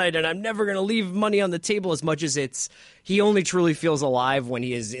friend died and I'm never going to leave money on the table as much as it's he only truly feels alive when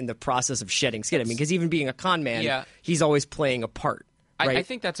he is in the process of shedding skin. I mean, because even being a con man, he's always playing a part. Right? I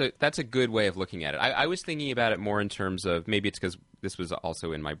think that's a good way of looking at it. I was thinking about it more in terms of maybe it's because this was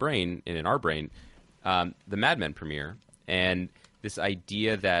also in my brain and in our brain, the Mad Men premiere and this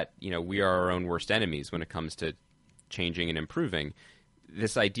idea that you know we are our own worst enemies when it comes to changing and improving.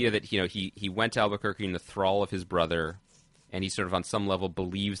 This idea that you know he went to Albuquerque in the thrall of his brother and he sort of on some level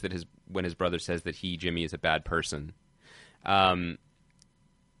believes that when his brother says that Jimmy, is a bad person, that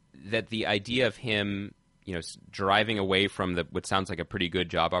the idea of him, driving away from what sounds like a pretty good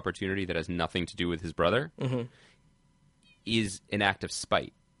job opportunity that has nothing to do with his brother, is an act of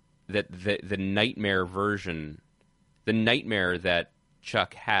spite. That the nightmare version, the nightmare that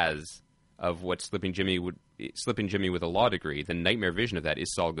Chuck has of what slipping Jimmy with a law degree, the nightmare vision of that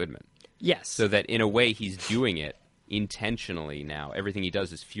is Saul Goodman. Yes. So that in a way he's doing it intentionally now. Everything he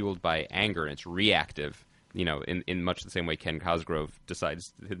does is fueled by anger, and it's reactive, in much the same way Ken Cosgrove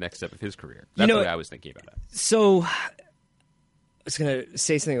decides the next step of his career. That's the way I was thinking about it. So I was going to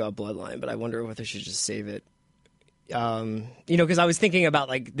say something about Bloodline, but I wonder whether I should just save it. Because I was thinking about,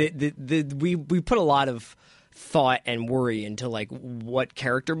 like, we put a lot of thought and worry into, like, what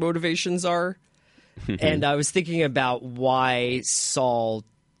character motivations are. And I was thinking about why Saul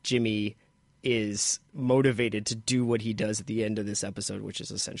Jimmy is motivated to do what he does at the end of this episode, which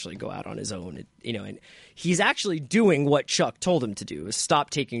is essentially go out on his own. And he's actually doing what Chuck told him to do: is stop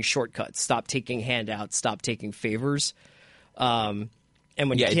taking shortcuts, stop taking handouts, stop taking favors. And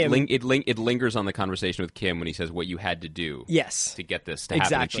when Kim, it lingers on the conversation with Kim when he says what you had to do, to get this to happen.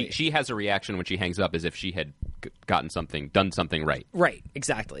 Exactly. She has a reaction when she hangs up as if she had done something right. Right,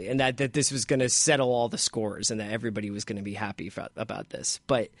 exactly, and that this was going to settle all the scores, and that everybody was going to be happy about this.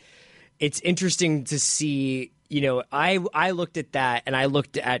 But it's interesting to see. I looked at that, and I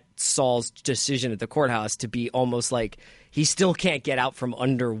looked at Saul's decision at the courthouse to be almost like he still can't get out from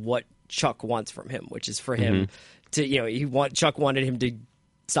under what Chuck wants from him, which is for him to, Chuck wanted him to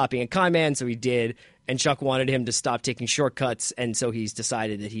stop being a con man, so he did, and Chuck wanted him to stop taking shortcuts, and so he's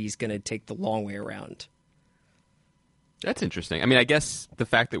decided that he's going to take the long way around. That's interesting. I mean, I guess the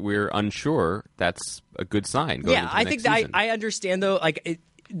fact that we're unsure, that's a good sign. I think that I understand, though, like,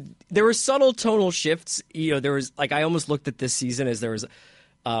 there were subtle tonal shifts. There was, like, I almost looked at this season as there's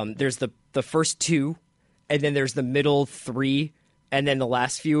the first two, and then there's the middle three, and then the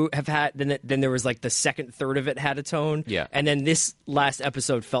last few have had. Then there was, like, the second third of it had a tone. Yeah. And then this last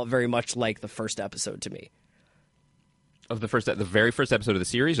episode felt very much like the first episode to me. Of the very first episode of the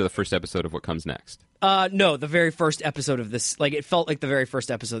series, or the first episode of what comes next? No, the very first episode of this. Like, it felt like the very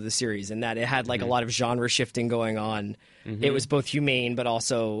first episode of the series, in that it had, like, a lot of genre shifting going on. It was both humane, but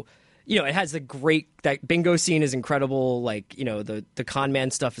also, it has that bingo scene is incredible. Like, the con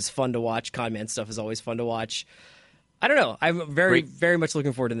man stuff is fun to watch. Con man stuff is always fun to watch. I don't know. I'm very much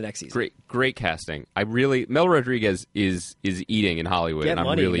looking forward to the next season. Great casting. Mel Rodriguez is eating in Hollywood, and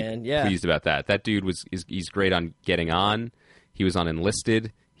I'm really pleased about that. That dude he's great on Getting On. He was on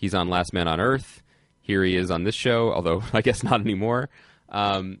Enlisted. He's on Last Man on Earth. Here he is on this show, although I guess not anymore.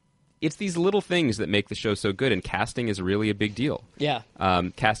 It's these little things that make the show so good, and casting is really a big deal. Yeah.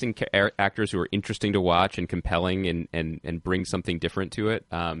 Casting actors who are interesting to watch and compelling and bring something different to it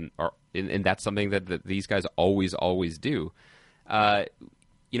and that's something that these guys always do. I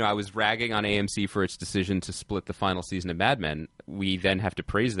was ragging on AMC for its decision to split the final season of Mad Men. We then have to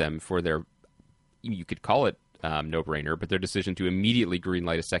praise them for their, you could call it no-brainer, but their decision to immediately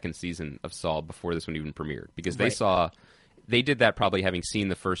greenlight a second season of Saul before this one even premiered. Because they did that probably having seen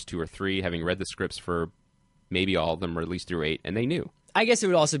the first two or three, having read the scripts for maybe all of them, or at least through 8, and they knew. I guess it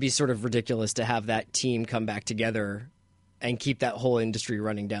would also be sort of ridiculous to have that team come back together and keep that whole industry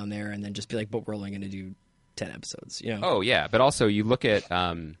running down there, and then just be like, but we're only going to do 10 episodes. Oh, yeah. But also you look at,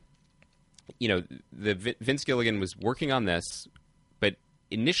 Vince Gilligan was working on this, but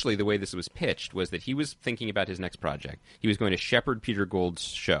initially the way this was pitched was that he was thinking about his next project. He was going to shepherd Peter Gould's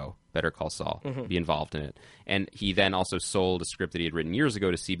show, Better Call Saul, be involved in it. And he then also sold a script that he had written years ago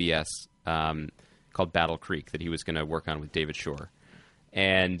to CBS called Battle Creek that he was going to work on with David Shore.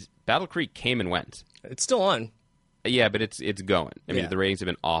 And Battle Creek came and went. It's still on. Yeah, but it's going. I mean, the ratings have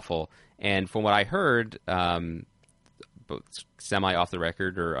been awful. And from what I heard, both semi off the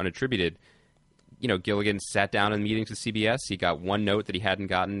record or unattributed, Gilligan sat down in meetings with CBS. He got one note that he hadn't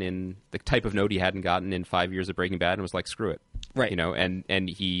gotten in, the type of note he hadn't gotten in 5 years of Breaking Bad, and was like, screw it. Right. And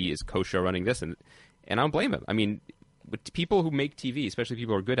he is co-show running this, and I don't blame him. I mean, what people who make TV, especially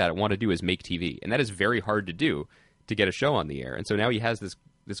people who are good at it, want to do is make TV. And that is very hard to do, to get a show on the air. And so now he has this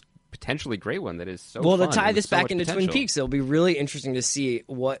potentially great one that is so well, fun, to tie this so back into potential. Twin Peaks, it'll be really interesting to see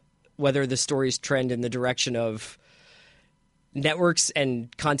whether the stories trend in the direction of networks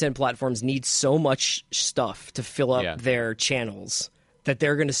and content platforms need so much stuff to fill up their channels that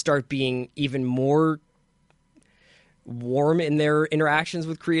they're going to start being even more warm in their interactions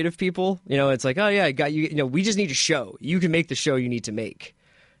with creative people. It's like, oh yeah, I got you. We just need a show. You can make the show you need to make.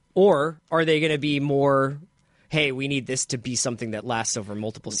 Or are they going to be more, hey, we need this to be something that lasts over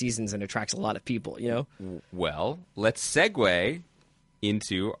multiple seasons and attracts a lot of people, you know? Well, let's segue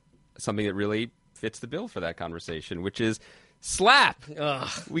into something that really fits the bill for that conversation, which is Slap. Ugh.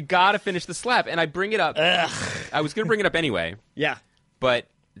 We got to finish the Slap. And I bring it up. I was going to bring it up anyway. Yeah. But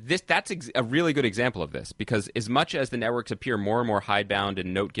that's a really good example of this, because as much as the networks appear more and more hidebound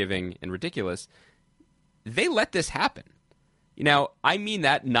and note-giving and ridiculous, they let this happen. Now, I mean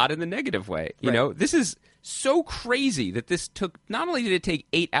that not in the negative way. You know, this is so crazy that this took, not only did it take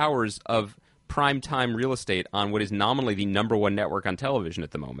 8 hours of primetime real estate on what is nominally the number one network on television at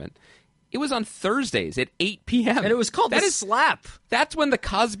the moment, it was on Thursdays at 8 p.m. And it was called The Slap. That's when The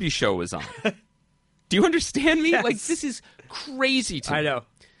Cosby Show was on. Do you understand me? Yes. Like, this is crazy to me. I know.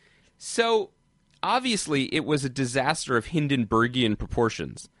 So, obviously, it was a disaster of Hindenburgian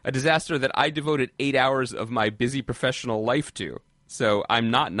proportions. A disaster that I devoted 8 hours of my busy professional life to. So,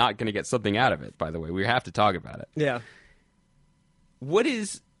 I'm not going to get something out of it, by the way. We have to talk about it. Yeah. What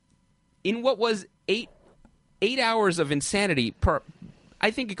was 8 hours of insanity,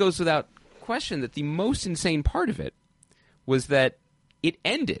 I think it goes without question that the most insane part of it was that it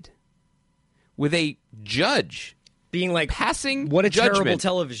ended with a judge being like, passing what a judgment. terrible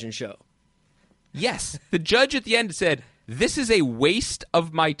television show. Yes. The judge at the end said, this is a waste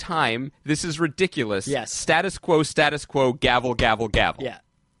of my time. This is ridiculous. Yes. Status quo, gavel, gavel, gavel. Yeah.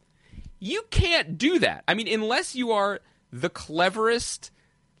 You can't do that. I mean, unless you are the cleverest,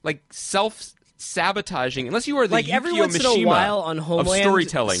 like, self-sabotaging, unless you are the like every Yukio once in a Mishima while on Homeland, of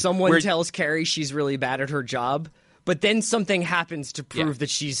storytelling, someone where- tells Carrie she's really bad at her job, but then something happens to prove that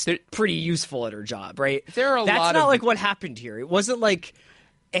she's pretty useful at her job, right? There are a That's lot not of- like what happened here. It wasn't like,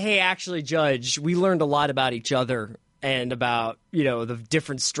 hey, actually, Judge, we learned a lot about each other and about, you know, the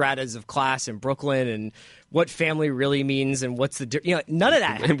different stratas of class in Brooklyn and what family really means and what's the you know, none of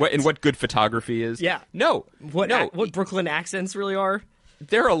that. and what good photography is. Yeah. No. What Brooklyn accents really are.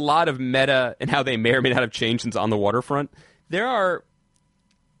 There are a lot of meta and how they may or may not have changed since On the Waterfront. There are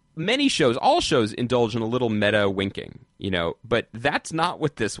many shows, all shows indulge in a little meta winking, you know, but that's not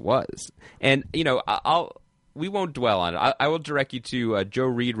what this was. And, you know, we won't dwell on it. I will direct you to Joe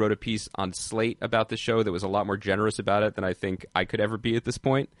Reed wrote a piece on Slate about the show that was a lot more generous about it than I think I could ever be at this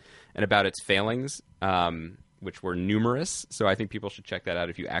point, and about its failings, which were numerous. So I think people should check that out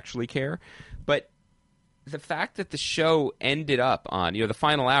if you actually care. But the fact that the show ended up on, you know, the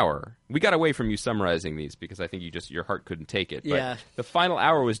final hour, we got away from you summarizing these because I think your heart couldn't take it. But Yeah. the final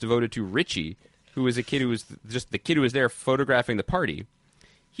hour was devoted to Richie, who was a kid who was just the kid who was there photographing the party.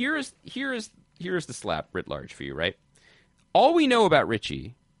 Here is the slap writ large for you, right? All we know about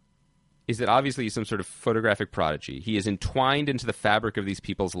Richie is that obviously he's some sort of photographic prodigy. He is entwined into the fabric of these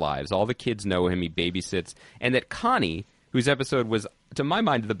people's lives. All the kids know him. He babysits. And that Connie, whose episode was, to my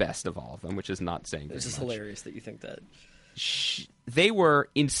mind, the best of all of them, which is not saying very This is much. hilarious that you think that. They were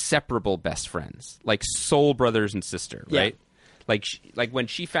inseparable best friends, like soul brothers and sister, right? Like when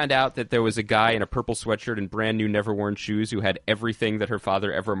she found out that there was a guy in a purple sweatshirt and brand new never worn shoes who had everything that her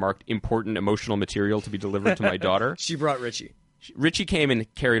father ever marked important emotional material to be delivered to my daughter. She brought Richie. Richie came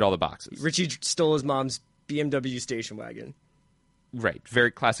and carried all the boxes. Richie stole his mom's BMW station wagon. Right,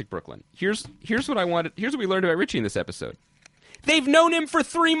 very classic Brooklyn. Here's what I wanted. Here's what we learned about Richie in this episode. They've known him for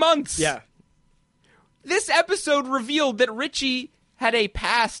 3 months. Yeah. This episode revealed that Richie had a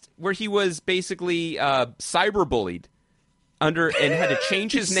past where he was basically cyberbullied and had to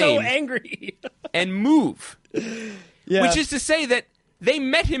change his name. So angry. and move. Yeah. Which is to say that they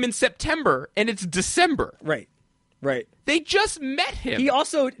met him in September and it's December. Right. They just met him. He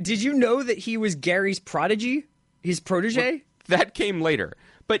also, did you know that he was Gary's prodigy? His protege? That came later.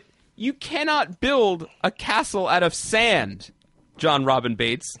 But you cannot build a castle out of sand, John Robin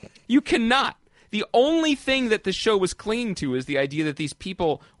Bates. You cannot. The only thing that the show was clinging to is the idea that these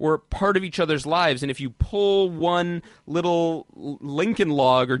people were part of each other's lives, and if you pull one little Lincoln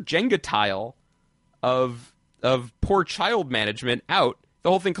log or Jenga tile of poor child management out, the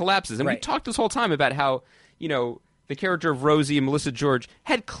whole thing collapses. And we talked this whole time about how, you know, the character of Rosie and Melissa George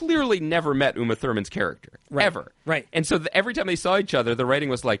had clearly never met Uma Thurman's character. Ever. Right. And so every time they saw each other, the writing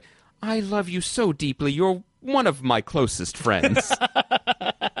was like, I love you so deeply. You're one of my closest friends.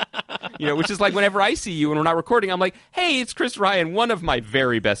 You know, which is like whenever I see you and we're not recording, I'm like, hey, it's Chris Ryan, one of my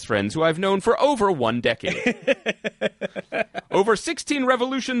very best friends who I've known for over 1 decade. Over 16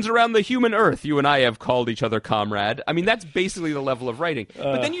 revolutions around the human earth, you and I have called each other comrade. I mean, that's basically the level of writing.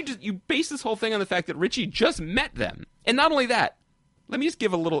 But then you base this whole thing on the fact that Richie just met them. And not only that, let me just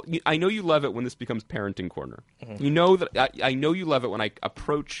give a little... I know you love it when this becomes parenting corner. Mm-hmm. You know that I know you love it when I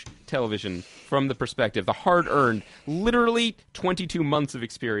approach television from the perspective, the hard-earned, literally 22 months of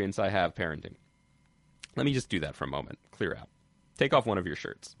experience I have parenting. Let me just do that for a moment. Clear out. Take off one of your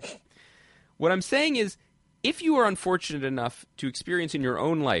shirts. What I'm saying is, if you are unfortunate enough to experience in your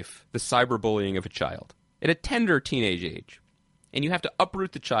own life the cyberbullying of a child at a tender teenage age, and you have to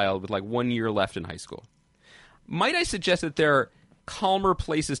uproot the child with like 1 year left in high school, might I suggest that there are calmer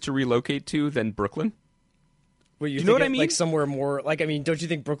places to relocate to than Brooklyn? Well, you know what I mean? Like somewhere more, like, I mean, don't you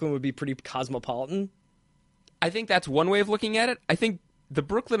think Brooklyn would be pretty cosmopolitan? I think that's one way of looking at it. I think the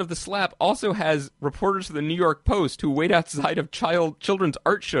Brooklyn of the slap also has reporters for the New York Post who wait outside of children's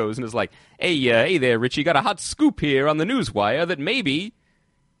art shows and is like, hey there, Richie, got a hot scoop here on the newswire that maybe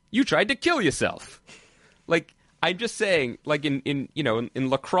you tried to kill yourself. Like, I'm just saying, like in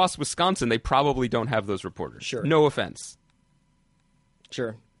La Crosse, Wisconsin, they probably don't have those reporters. Sure. No offense.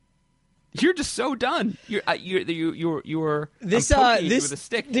 Sure. You're just so done. You're this I'm poking you with a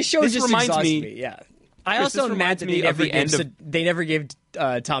stick. This show just exhausts me. Yeah. I Chris, also am mad that they never gave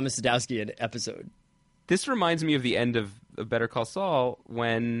Thomas Sadowski an episode. This reminds me of the end of Better Call Saul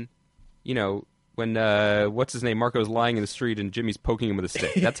when what's his name, Marco's lying in the street and Jimmy's poking him with a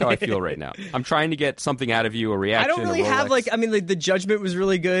stick. That's how I feel right now. I'm trying to get something out of you, a reaction. I don't really have the judgment was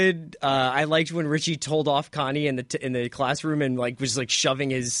really good. I liked when Richie told off Connie in the classroom and was shoving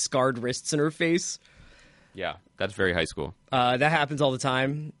his scarred wrists in her face. Yeah, that's very high school. That happens all the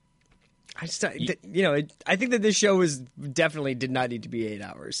time. I think that this show definitely did not need to be 8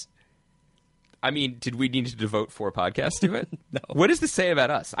 hours. I mean, did we need to devote 4 podcasts to it? No. What does this say about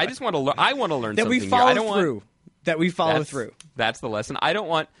us? I just want to learn. I want to learn that something we follow through. That we follow through. That's the lesson. I don't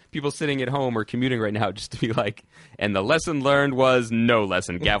want people sitting at home or commuting right now just to be like, and the lesson learned was no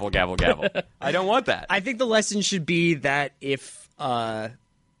lesson. Gavel, gavel, gavel. I don't want that. I think the lesson should be that if I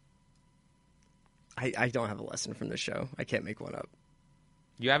don't have a lesson from this show. I can't make one up.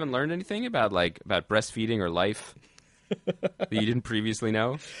 You haven't learned anything about breastfeeding or life that you didn't previously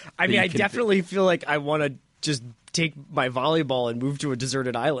know? I mean, I definitely feel like I want to just take my volleyball and move to a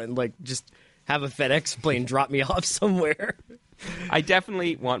deserted island. Like, just have a FedEx plane drop me off somewhere. I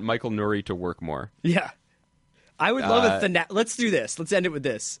definitely want Michael Nouri to work more. Yeah. I would love let's do this. Let's end it with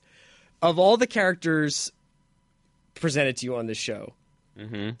this. Of all the characters presented to you on this show,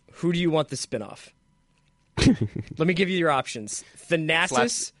 who do you want the spinoff? Let me give you your options.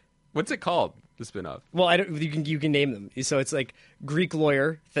 Thanasis. What's it called? The spinoff. Well, you can name them. So it's like Greek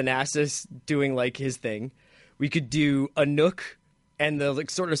lawyer Thanasis doing his thing. We could do Anouk and the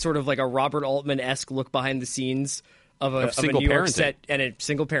sort of like a Robert Altman-esque look behind the scenes of a New York set and a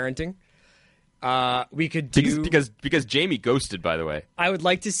single parenting. We could do because Jamie ghosted, by the way. I would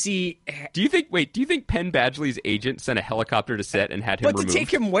like to see. Do you think Penn Badgley's agent sent a helicopter to set and had him removed? But to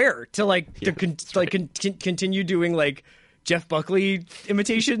take him where? Continue doing Jeff Buckley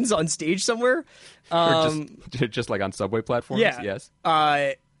imitations on stage somewhere? Or just like on subway platforms? Yeah. Yes.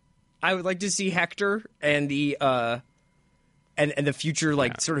 I would like to see Hector and the and the future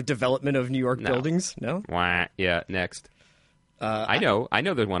sort of development of New York buildings. No. Wah. Yeah. Next. I know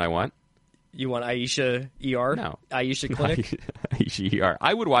the one I want. You want Aisha ER? No. Aisha Clinic? Aisha ER.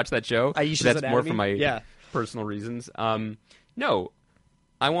 I would watch that show. Aisha's that's Anatomy? more for my personal reasons. No.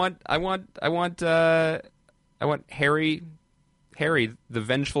 I want Harry, the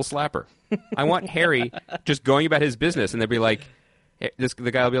vengeful slapper. I want Harry just going about his business, and they'd be like,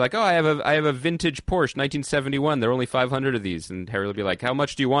 the guy will be like, "Oh, I have a vintage Porsche, 1971. There are only 500 of these." And Harry will be like, "How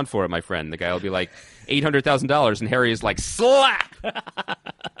much do you want for it, my friend?" The guy will be like, $800,000, and Harry is like, "Slap!"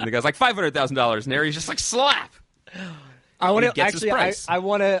 And the guy's like, $500,000, and Harry's just like, "Slap!" I want to actually. I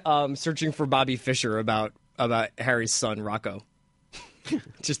want to searching for Bobby Fischer about Harry's son Rocco.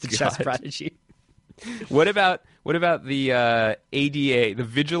 Just a chess prodigy. What about the ADA, the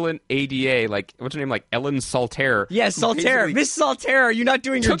vigilant ADA? Like, what's her name? Like Ellen Saltaire. Yes, Saltaire. Miss Saltaire, are you not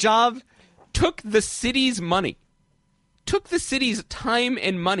doing your job? Took the city's money. Took the city's time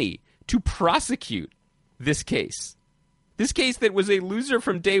and money to prosecute this case. This case that was a loser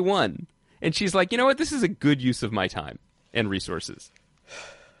from day one. And she's like, you know what? This is a good use of my time and resources.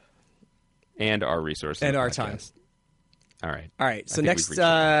 And our resources. And our time. All right. So next,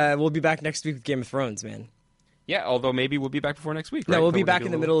 we'll be back next week with Game of Thrones, man. Yeah, although maybe we'll be back before next week. Right? No, we'll be back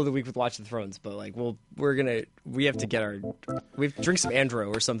in the middle of the week with Watch the Thrones. But we have to drink some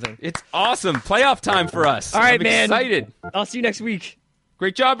Andro or something. It's awesome. Playoff time for us. All right, I'm man. Excited. I'll see you next week.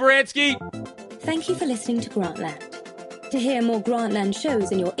 Great job, Baranski. Thank you for listening to Grantland. To hear more Grantland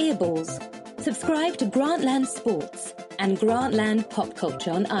shows in your earballs, subscribe to Grantland Sports and Grantland Pop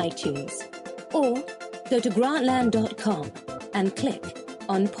Culture on iTunes. Or go to grantland.com and click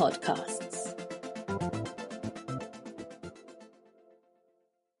on podcast.